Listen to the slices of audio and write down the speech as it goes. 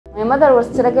My mother was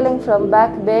struggling from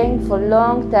back pain for a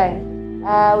long time.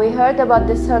 We heard about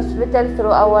this hospital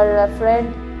through our friend.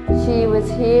 She was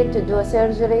here to do a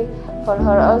surgery for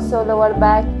her also lower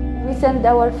back. We sent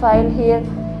our file here.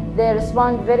 They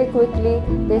respond very quickly.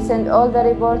 They send all the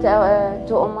report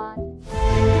to Oman.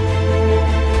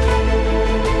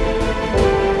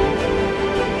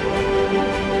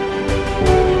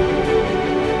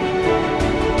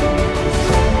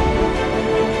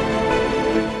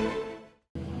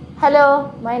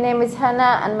 Hello, my name is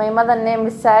Hannah and my mother's name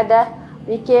is Saada.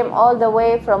 We came all the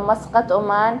way from Muscat,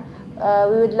 Oman.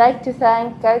 We would like to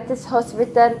thank Caritas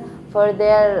Hospital for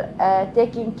their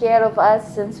taking care of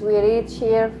us since we reached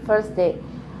here first day.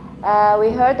 We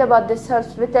heard about this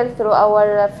hospital through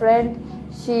our friend.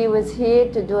 She was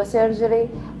here to do a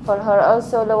surgery for her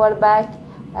also lower back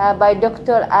by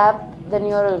Dr. Ab, the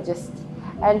neurologist.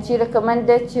 And she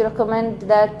recommended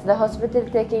that the hospital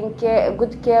taking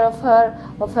good care of her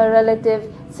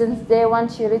relative since day one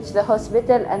she reached the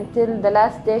hospital until the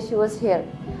last day she was here.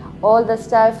 All the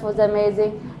staff was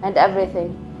amazing and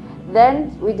everything.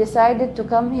 Then we decided to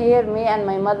come here, me and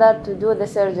my mother, to do the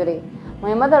surgery.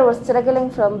 My mother was struggling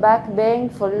from back pain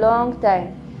for a long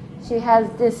time. She has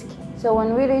disc. So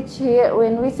when we reach here,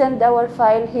 when we send our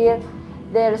file here,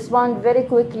 they respond very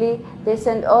quickly. They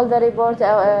send all the report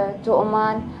to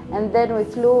Oman, and then we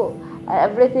flew.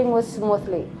 Everything was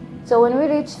smoothly. So when we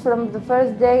reached from the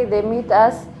first day, they meet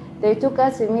us. They took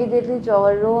us immediately to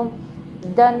our room.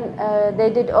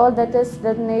 They did all the tests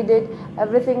that needed.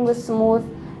 Everything was smooth.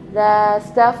 The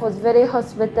staff was very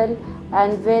hospitable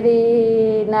and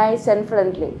very nice and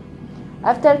friendly.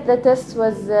 After the test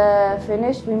was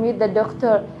finished, we meet the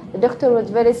doctor. The doctor was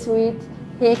very sweet.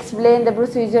 He explained the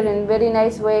procedure in a very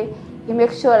nice way. He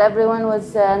made sure everyone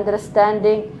was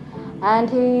understanding, and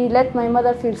he let my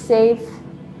mother feel safe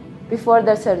before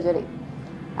the surgery.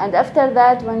 And after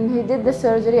that, when he did the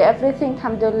surgery, everything,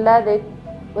 alhamdulillah,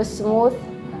 was smooth,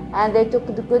 and they took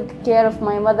good care of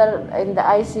my mother in the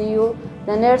ICU.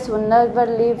 The nurse will never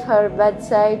leave her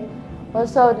bedside.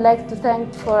 Also, I would like to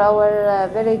thank for our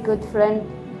very good friend,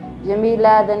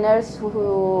 Jamila, the nurse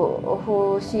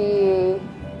who she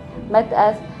met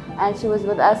us, and she was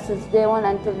with us since day one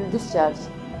until discharge.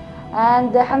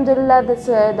 And alhamdulillah,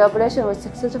 the operation was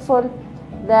successful.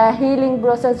 The healing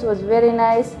process was very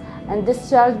nice, and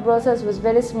discharge process was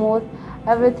very smooth.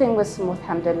 Everything was smooth,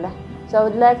 alhamdulillah. So I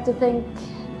would like to thank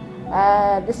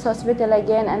this hospital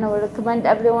again, and I will recommend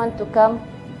everyone to come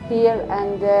here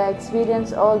and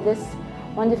experience all this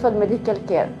wonderful medical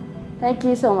care. Thank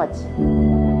you so much.